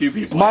 Yours seats 2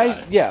 people.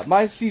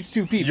 Mine seats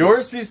 2 people.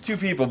 Yours seats 2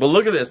 people, but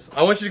look at this.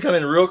 I want you to come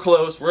in real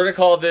close. We're gonna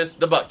call this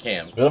the butt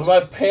cam. I'm gonna put my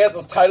pants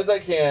as tight as I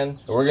can, and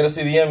we're gonna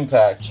see the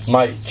impact.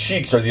 My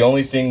cheeks are the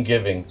only thing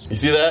giving. You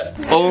see that?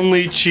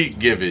 Only cheek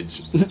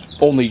givage.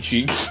 Only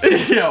cheeks.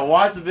 Yeah,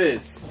 watch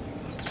this.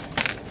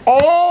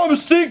 Oh, I'm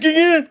sinking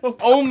in.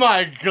 Oh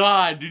my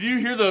God, did you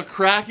hear the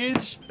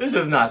crackage? This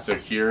is not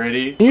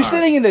security. You're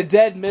sitting in the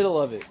dead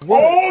middle of it.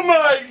 Oh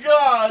my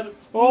God.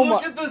 Oh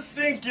Look at the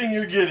sinking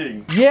you're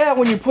getting. Yeah,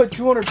 when you put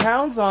 200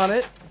 pounds on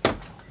it.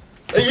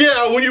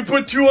 Yeah, when you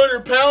put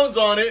 200 pounds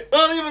on it,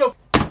 not even a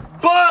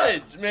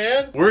budge,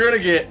 man. We're gonna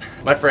get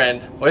my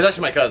friend, well, he's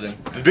actually my cousin,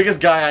 the biggest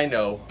guy I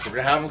know. We're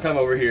gonna have him come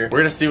over here. We're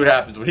gonna see what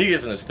happens when he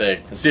gets in this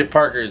thing and see if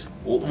Parker's,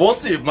 we'll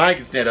see if mine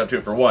can stand up to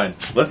it for one.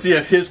 Let's see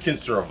if his can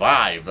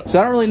survive. So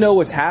I don't really know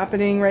what's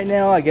happening right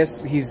now. I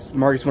guess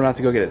Marcus went out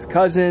to go get his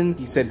cousin.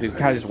 He said to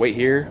kind of just wait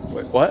here.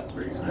 Wait, what?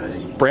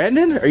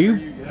 Brandon? Are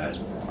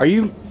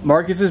you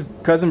Marcus's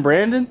cousin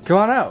Brandon? Come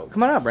on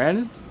out,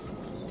 Brandon.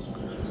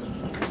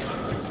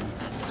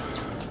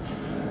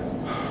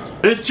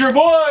 It's your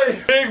boy,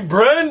 Big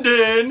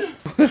Brendan.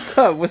 What's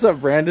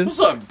up, Brandon? What's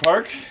up,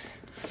 Park?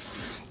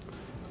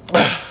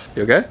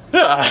 You okay?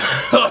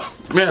 Yeah.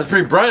 Man, it's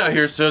pretty bright out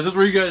here. So is this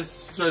where you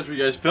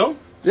guys film?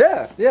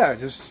 Yeah,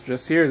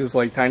 just here, this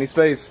like tiny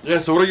space. Yeah.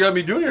 So what do you got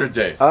me doing here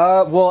today?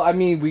 Well, I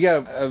mean, we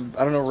got. I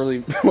don't know really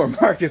where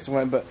Marcus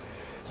went, but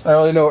I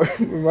don't really know where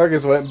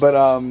Marcus went. But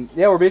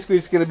yeah, we're basically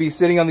just gonna be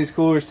sitting on these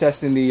coolers,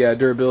 testing the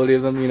durability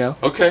of them. You know.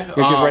 Okay.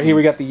 Because right here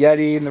we got the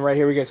Yeti, and then right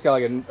here we got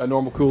like a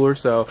normal cooler.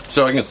 So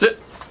I can sit.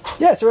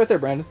 Yeah, so right there,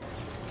 Brandon.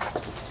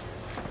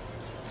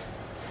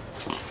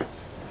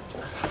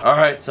 All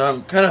right, so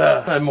I'm kind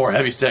of a more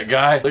heavy set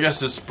guy. I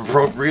guess it's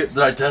appropriate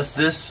that I test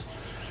this.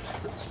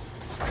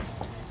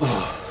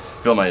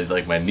 Feel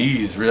my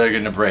knees really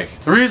getting a break.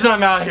 The reason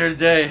I'm out here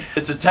today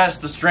is to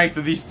test the strength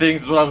of these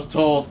things, is what I was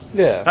told.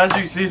 Yeah. As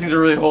these things are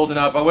really holding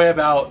up. I weigh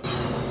about.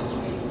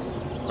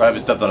 I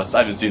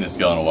haven't seen this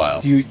scale in a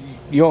while. You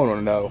don't want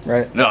to know,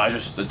 right? No,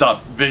 it's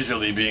not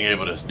visually being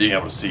able to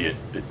see it.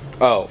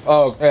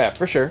 Oh, yeah,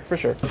 for sure.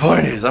 The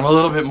point is, I'm a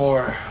little bit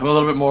more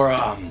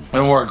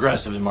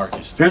aggressive than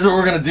Marcus. Here's what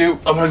we're gonna do.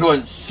 I'm gonna go ahead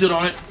and sit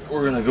on it.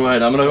 I'm gonna go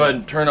ahead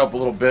and turn up a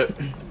little bit.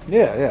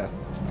 Yeah.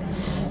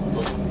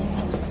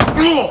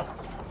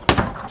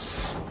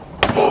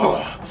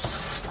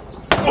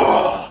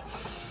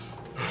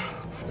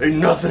 Ain't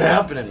nothing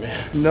happening,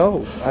 man.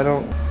 No, I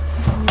don't.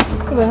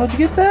 Where the hell did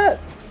you get that?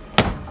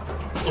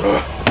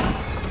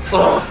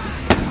 Where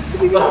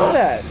did you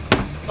get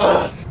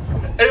that?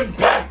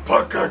 Impact,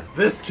 Parker.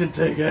 This can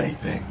take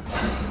anything.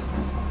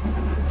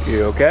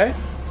 You okay?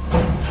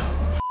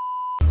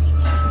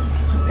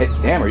 Hey,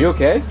 damn, are you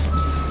okay?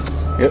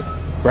 Yep.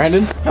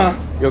 Brandon? Huh?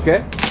 You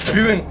okay? Have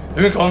you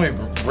been calling me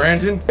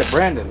Brandon? Yeah,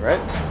 Brandon,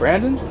 right?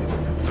 Brandon?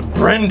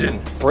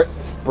 Brendan.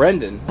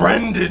 Brendan.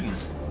 Brendan.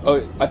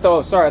 Oh, I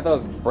thought it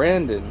was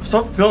Brandon.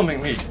 Stop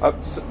filming me.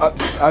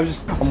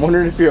 I'm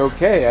wondering if you're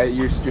okay.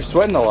 You're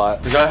sweating a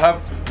lot. Because I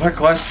have my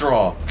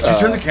cholesterol. Could you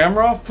turn the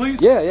camera off,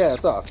 please? Yeah,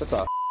 it's off.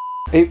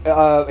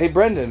 Hey,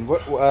 Brendan,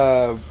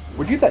 where'd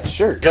you get that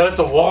shirt? Got it at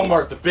the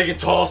Walmart, the big and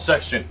tall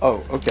section.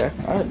 Oh, okay.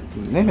 All right.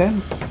 Hey,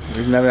 man.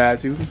 You can have an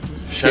attitude.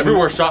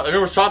 Everywhere shops. A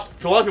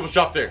lot of people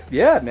shop there.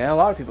 Yeah, man. A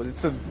lot of people.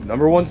 It's the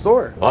 #1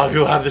 store. A lot of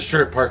people have this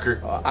shirt,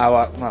 Parker. I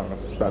don't know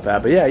about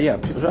that, but yeah,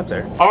 people shop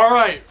there. All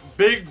right,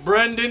 Big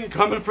Brendan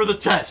coming for the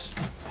test.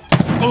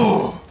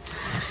 Oh.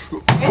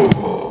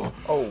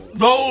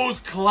 Those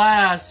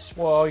clasps.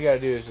 Well, all you gotta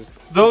do is just.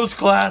 Those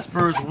clasps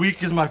are as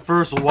weak as my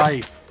first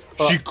wife.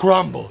 She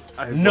crumbled.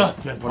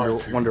 Nothing,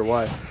 Parker. Wonder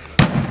why.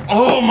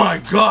 Oh my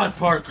God,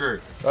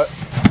 Parker.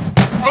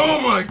 Oh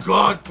my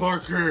God,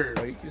 Parker.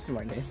 Oh, you can see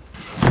my name.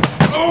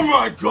 Oh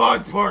my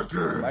God,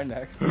 Parker. My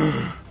next.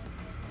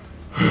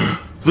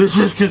 This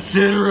is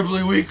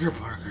considerably weaker,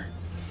 Parker.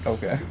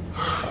 Okay.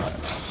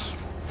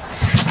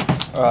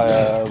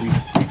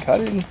 We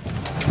cutting?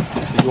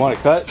 You want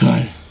to cut?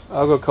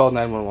 I'll go call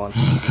 911.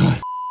 Okay.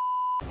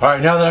 All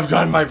right, now that I've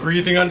gotten my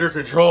breathing under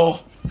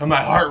control and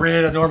my heart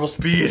rate at normal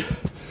speed,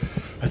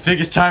 I think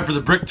it's time for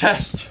the brick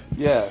test.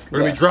 Yeah. We're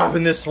gonna be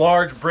dropping this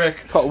large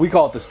brick. We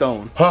call it the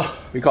stone. Huh?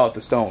 We call it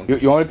the stone.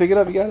 You want to pick it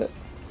up? You got it?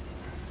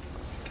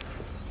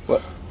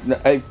 What? No,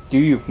 hey, do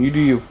you? You do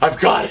you. I've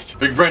got it,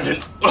 Big Brendan.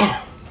 It's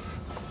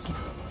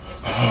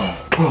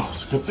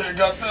a good thing I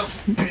got this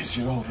piece,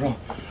 you know, bro.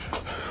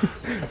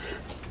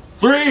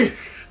 3.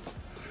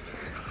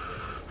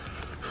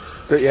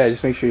 But yeah,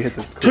 just make sure you hit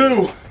the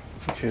cooler. 2.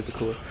 Make sure you hit the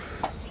cooler.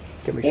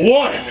 Okay, sure.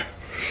 1.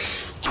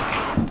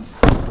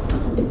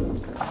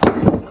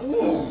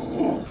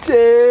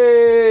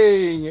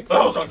 Dang! That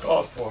was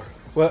uncalled for.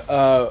 What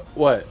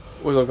was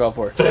it uncalled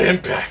for? The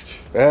impact.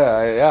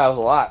 Yeah, it was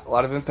a lot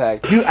of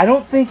impact. Dude, I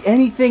don't think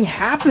anything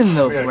happened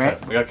though,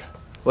 Brent.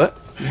 What?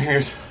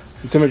 Here's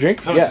some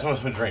drink? Some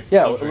drink.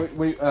 Yeah,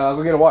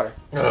 go get a water.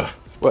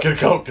 Get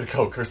a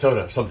Coke or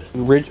soda or something.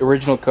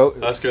 Original Coke?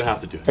 That's gonna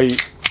have to do. Are you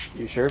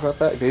You sure about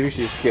that? Maybe you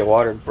should just get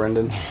water,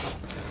 Brendan.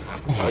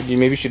 You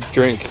maybe should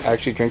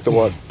actually drink the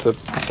water, the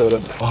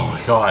soda. Oh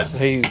my God.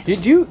 Hey, do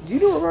you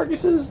know where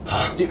Marcus is?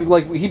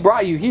 Like, he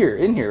brought you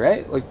in here,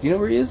 right? Like, do you know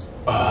where he is?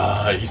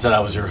 He said I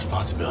was your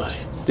responsibility.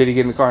 Did he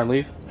get in the car and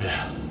leave?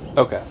 Yeah.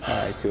 Okay,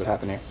 alright, see what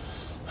happened here.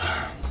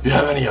 You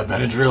have any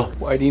Benadryl?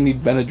 Why do you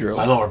need Benadryl?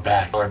 My lower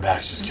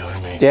back's just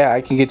killing me. Yeah,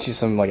 I can get you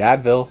some, like,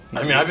 Advil.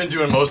 I mean, I've been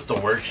doing most of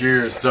the work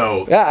here,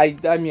 so... Yeah,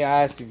 I mean,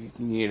 I asked if you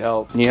need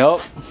help. Need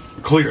help?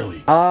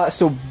 Clearly.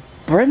 So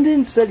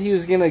Brendan said he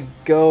was gonna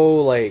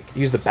go, like,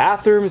 use the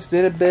bathroom,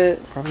 spit a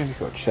bit. Probably gonna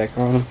go check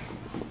on him.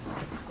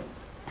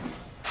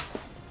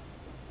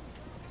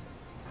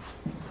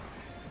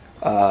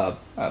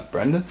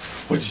 Brendan?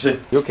 What'd you say?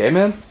 You okay,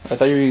 man? I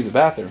thought you were gonna use the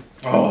bathroom.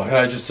 Oh,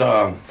 I just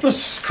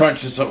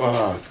crunched this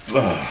up.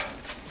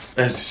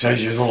 It's a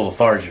little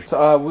lethargic.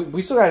 So,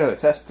 we still got another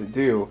test to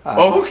do.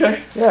 Oh,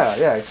 okay.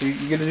 Yeah, so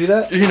you gonna do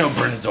that? You know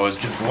Brendan's always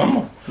good for one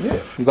more.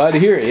 Yeah. I'm glad to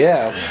hear it,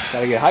 yeah.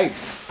 Gotta get hyped.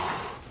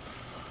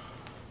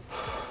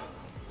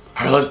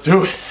 Alright, let's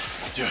do it.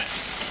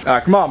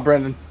 Come on,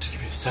 Brendan. Just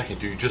give me a second,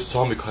 dude. You just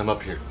saw me climb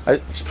up here.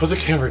 Just put the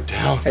camera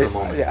down for a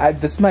moment.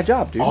 This is my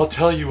job, dude. I'll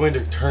tell you when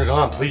to turn it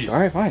on, please.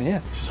 Alright, fine, yeah.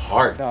 This is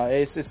hard. No,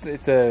 it's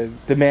a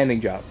demanding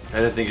job. I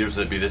didn't think it was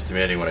going to be this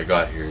demanding when I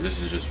got here. This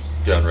is just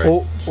done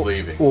right. Just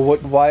leaving. Well,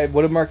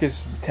 what did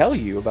Marcus tell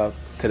you about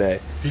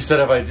today? He said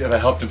if I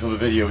helped him film the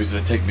video, he's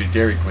going to take me to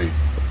Dairy Queen.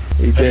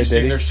 Have you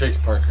seen their shakes,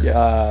 Parker?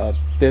 Yeah.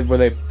 They're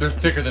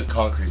thicker than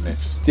concrete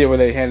mix. Yeah, where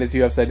they hand it to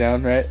you upside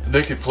down, right?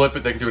 They can flip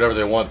it. They can do whatever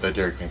they want. That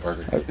Dairy Queen,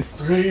 Parker.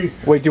 3.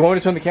 Wait, do you want me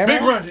to turn the camera?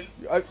 Big Brendan.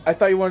 I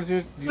thought you wanted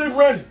to. Big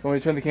Brendan. You want me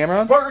to turn the camera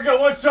on? Parker got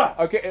one shot.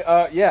 Okay.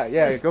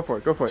 Yeah. Go for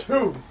it.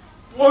 2,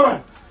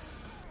 1.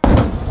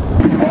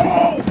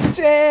 Oh,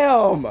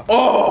 damn!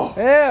 Oh!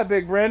 Yeah,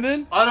 Big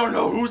Brendan. I don't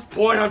know whose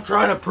point I'm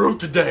trying to prove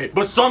today,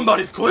 but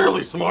somebody's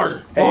clearly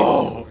smarter. Hey,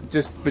 oh!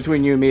 Just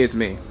between you and me, it's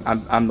me.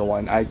 I'm the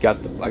one. I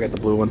got the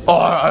blue one. Oh,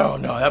 I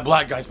don't know. That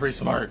black guy's pretty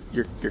smart.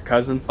 Your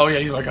cousin? Oh yeah,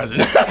 he's my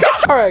cousin.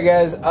 Alright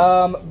guys,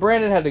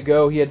 Brandon had to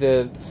go. He had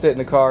to sit in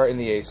the car in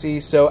the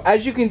AC. So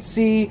as you can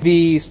see,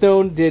 the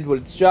stone did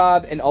its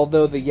job, and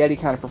although the Yeti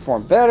kind of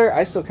performed better,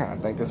 I still kind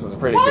of think this is a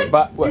pretty good.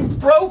 But what? You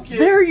broke it.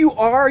 There you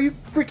are. You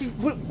freaking.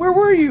 Where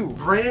were you?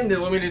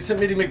 Brandon, let me just sent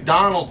me to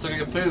McDonald's to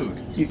get food.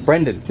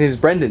 Brendan. His name is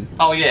Brendan.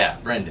 Oh yeah,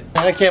 Brendan.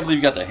 I can't believe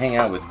you got to hang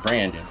out with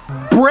Brandon.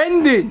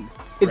 Brendan.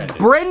 It's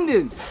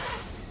Brendan.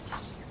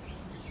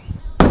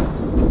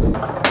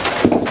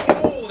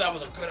 Oh, that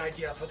was a good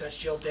idea. Put that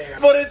shield there.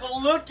 But it's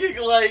looking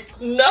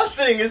like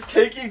nothing is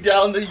taking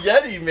down the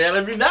Yeti, man.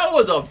 I mean, that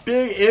was a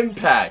big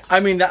impact. I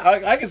mean,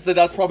 I could say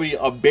that's probably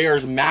a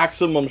bear's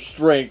maximum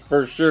strength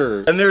for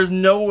sure. And there's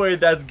no way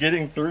that's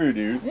getting through,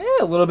 dude. Yeah,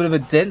 a little bit of a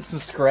dent, some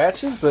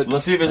scratches, but...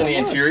 Let's see if there's any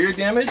interior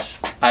damage.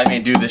 I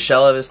mean, dude, the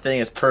shell of this thing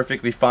is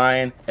perfectly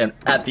fine. And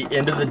at the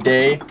end of the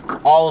day,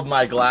 all of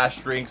my glass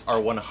strings are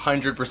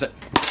 100%.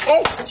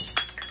 Oh!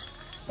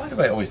 Why do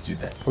I always do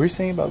that? What were you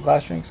saying about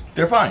glass strings?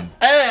 They're fine.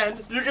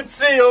 And you can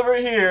see over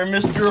here,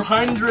 Mr.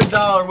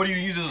 $100, what do you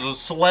use as a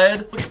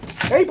sled?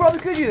 Hey, you probably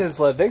could use this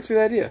sled. Thanks for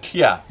the idea.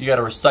 Yeah, you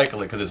gotta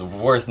recycle it because it's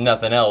worth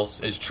nothing else.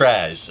 It's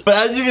trash.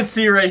 But as you can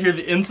see right here,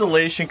 the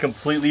insulation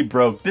completely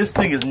broke. This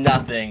thing is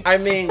nothing. I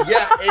mean,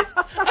 yeah, it's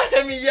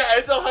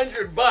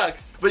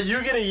 $100. But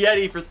you get a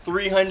Yeti for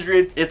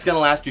 $300, it's gonna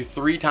last you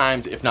 3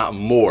 times, if not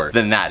more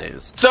than that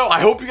is. So I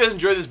hope you guys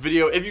enjoyed this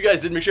video. If you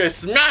guys did, make sure you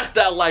smash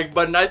that like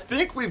button. I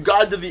think we've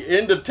gotten to the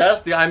end of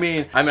testing. I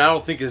mean, I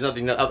don't think there's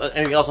anything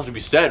else has to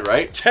be said,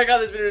 right? Check out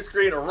this video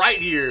screen right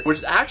here, which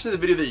is actually the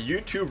video that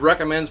YouTube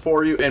recommends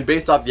for you. And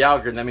based off the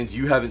algorithm, that means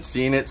you haven't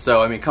seen it.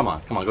 So I mean, come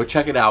on, go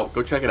check it out.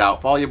 Go check it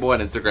out. Follow your boy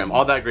on Instagram,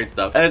 all that great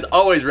stuff. And as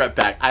always, Rep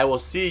Pack, I will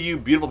see you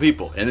beautiful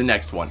people in the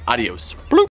next one. Adios. Bloop.